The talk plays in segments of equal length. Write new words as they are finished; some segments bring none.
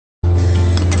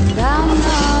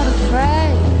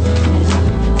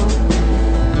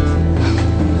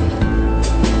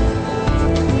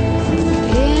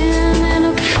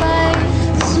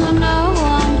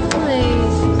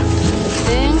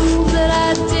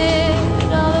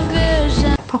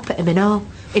him and all,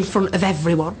 in front of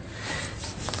everyone.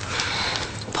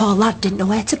 Poor lad didn't know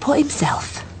where to put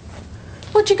himself.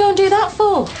 What'd you go and do that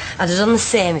for? I'd have done the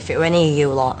same if it were any of you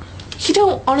lot. You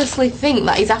don't honestly think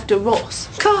that he's after Russ?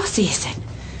 Of course he isn't.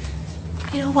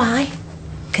 You know why?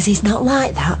 Because he's not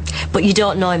like that. But you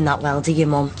don't know him that well, do you,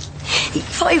 Mum? You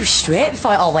thought he was straight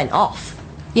before it all went off.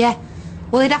 Yeah.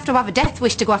 Well, he'd have to have a death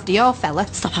wish to go after your fella.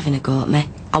 Stop having a go at me.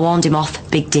 I warned him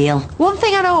off. Big deal. One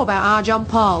thing I know about our John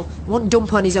Paul, he wouldn't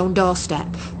dump on his own doorstep.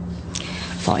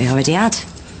 Thought he already had.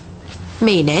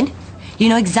 Meaning? You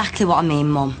know exactly what I mean,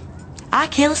 Mum. Our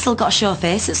Kayla's still got a show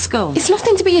face at school. It's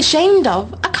nothing to be ashamed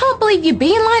of. I can't believe you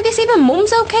being like this. Even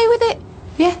Mum's okay with it.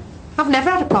 Yeah. I've never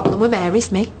had a problem with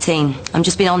Mary's, me. Teen, I'm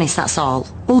just being honest, that's all.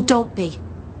 Well, don't be.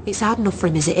 It's hard enough for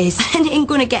him as it is. And it ain't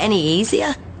gonna get any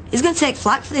easier. He's gonna take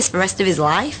flack for this for the rest of his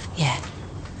life. Yeah.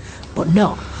 But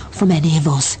not from any of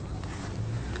us.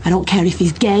 I don't care if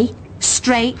he's gay,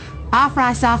 straight, half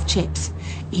rice, half chips.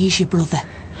 He's your brother.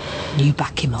 You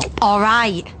back him up. All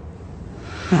right.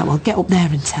 Right, well, get up there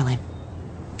and tell him.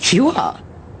 You are?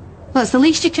 Well, it's the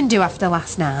least you can do after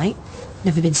last night.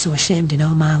 Never been so ashamed in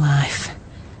all my life.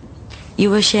 You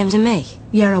were ashamed of me?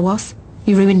 Yeah, I was.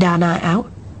 You ruined our night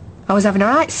out. I was having a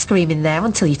right screaming there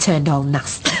until you turned all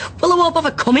nasty. Well, I won't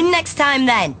bother coming next time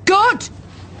then. Good!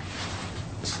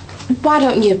 Why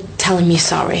don't you tell him you're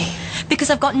sorry? Because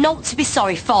I've got naught to be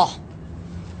sorry for.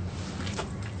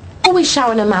 Always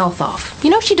shouting her mouth off. You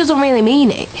know she doesn't really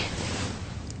mean it.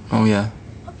 Oh, yeah?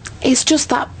 It's just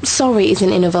that sorry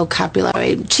isn't in her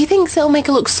vocabulary. She thinks it'll make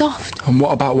her look soft. And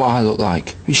what about what I look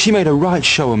like? She made a right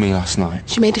show of me last night.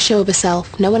 She made a show of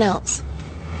herself, no one else.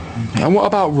 And what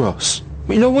about Russ?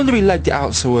 No wonder he legged it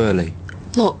out so early.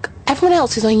 Look, everyone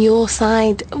else is on your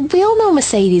side. We all know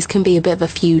Mercedes can be a bit of a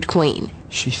feud queen.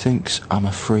 She thinks I'm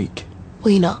a freak.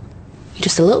 Well, you're not. You're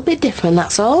just a little bit different,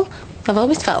 that's all. I've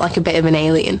always felt like a bit of an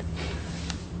alien.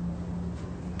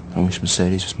 I wish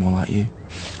Mercedes was more like you.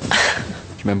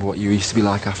 Do you remember what you used to be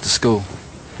like after school?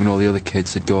 When all the other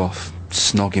kids would go off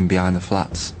snogging behind the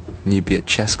flats and you'd be at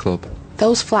chess club.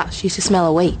 Those flats used to smell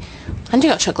of wheat. And you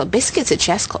got chocolate biscuits at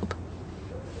chess club.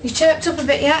 You chirped up a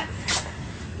bit yet?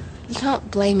 You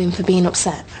can't blame him for being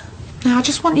upset. No, I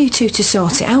just want you two to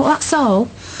sort it out, that's all.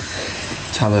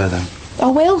 Tell her then.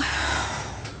 I will.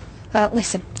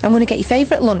 Listen, I'm going to get your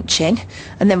favourite lunch in,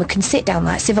 and then we can sit down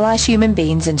like civilised human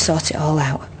beings and sort it all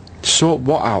out. Sort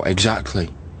what out exactly?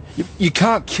 You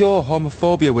can't cure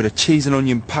homophobia with a cheese and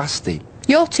onion pasty.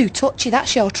 You're too touchy,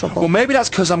 that's your trouble. Well, maybe that's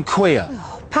because I'm queer.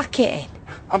 Oh, pack it in.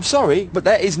 I'm sorry, but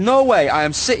there is no way I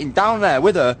am sitting down there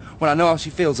with her when I know how she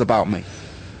feels about me.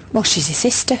 Well, she's your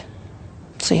sister,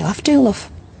 so you'll have to, love.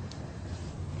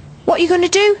 What are you going to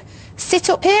do? Sit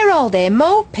up here all day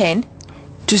moping?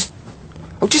 Just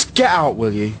get out,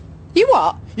 will you? You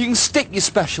what? You can stick your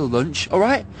special lunch, all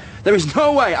right? There is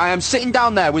no way I am sitting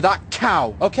down there with that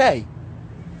cow, okay?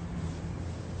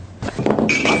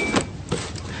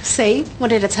 See? What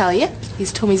did I tell you?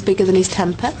 His tummy's bigger than his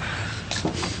temper.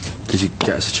 Did you get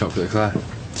us a chocolate eclair?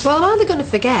 Well, I'm hardly going to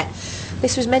forget.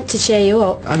 This was meant to cheer you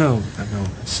up. I know.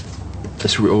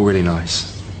 It's all really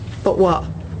nice. But what?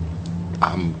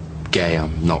 I'm gay,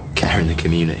 I'm not caring the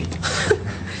community.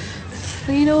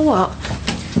 Well, you know what?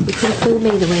 You could have fooled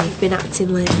me the way you've been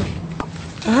acting lately.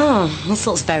 Oh, this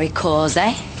looks very cosy.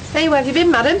 Hey, where have you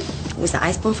been, madam? Was that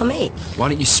ice bun for me? Why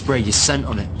don't you spray your scent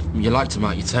on it? You like to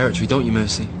mark your territory, don't you,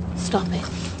 Mercy? Stop it.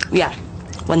 Yeah,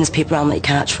 when there's people around that you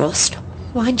can't trust.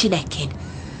 Wind your neck in.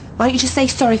 Why don't you just say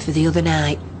sorry for the other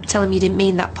night? Tell him you didn't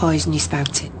mean that poison you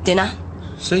spouted. Dinner?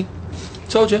 See?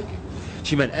 Told you.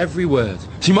 She meant every word.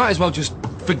 So you might as well just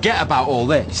forget about all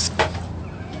this.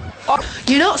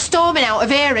 You're not storming out of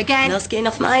here again. No skin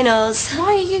off my nose.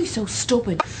 Why are you so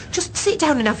stubborn? Just sit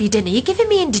down and have your dinner. You're giving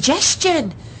me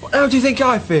indigestion. How do you think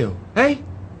I feel, eh?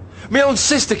 My own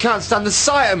sister can't stand the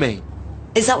sight of me.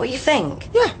 Is that what you think?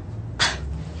 Yeah.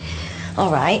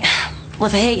 All right. Well,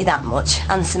 if I hate you that much,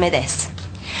 answer me this.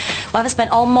 Why have I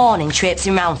spent all morning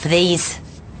traipsing around for these?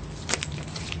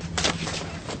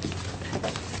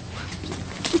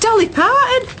 Dolly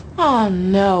Parton. Oh,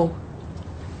 no.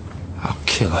 I'll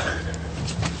kill her.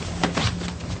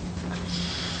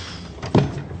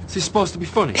 Is this supposed to be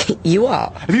funny? You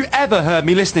are? Have you ever heard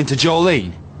me listening to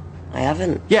Jolene? I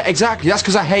haven't. Yeah, exactly. That's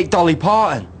because I hate Dolly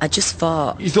Parton. I just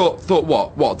thought... You thought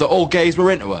what? What, that all gays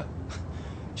were into her?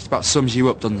 Just about sums you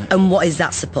up, doesn't it? And what is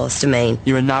that supposed to mean?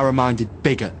 You're a narrow-minded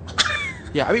bigot.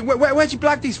 Yeah, I mean, where'd you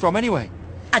blag these from, anyway?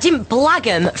 I didn't blag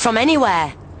them from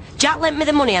anywhere. Jack lent me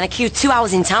the money and I queued 2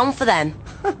 hours in town for them.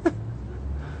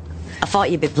 I thought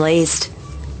you'd be pleased.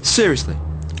 Seriously?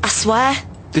 I swear.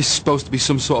 This is supposed to be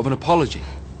some sort of an apology?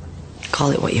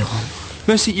 Call it what you want.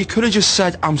 Mercy, you could have just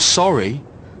said, I'm sorry.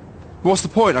 What's the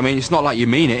point? I mean, it's not like you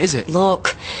mean it, is it?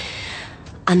 Look,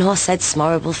 I know I said some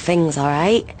horrible things,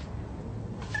 alright?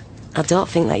 I don't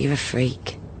think that you're a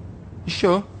freak. You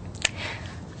sure?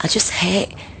 I just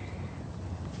hate...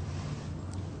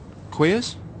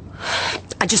 Queers?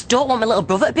 I just don't want my little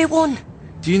brother to be one.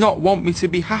 Do you not want me to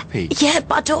be happy? Yeah,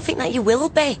 but I don't think that you will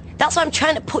be. That's why I'm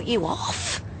trying to put you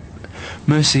off.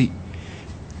 Mercy,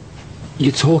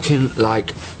 you're talking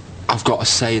like I've got a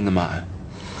say in the matter.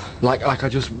 Like I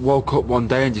just woke up one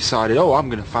day and decided, oh, I'm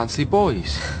going to fancy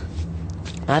boys.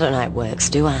 I don't know how it works,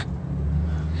 do I?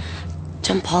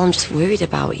 John Paul, I'm just worried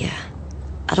about you.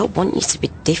 I don't want you to be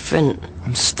different.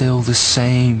 I'm still the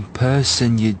same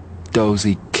person, you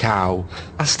dozy cow.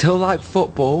 I still like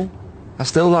football. I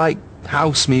still like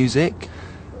house music.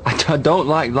 I don't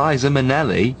like Liza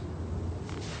Minnelli.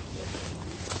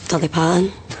 Dolly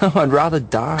Parton. No, I'd rather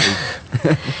die.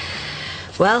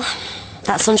 Well,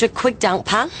 that's £100 down,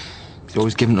 Pan. He's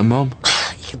always giving to Mum.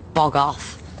 You can bog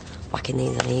off whacking these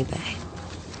on eBay.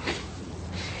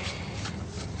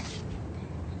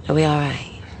 Are we alright?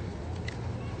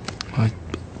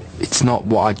 It's not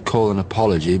what I'd call an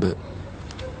apology, but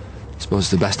I suppose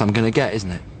it's the best I'm going to get,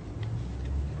 isn't it?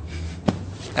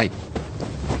 Hey.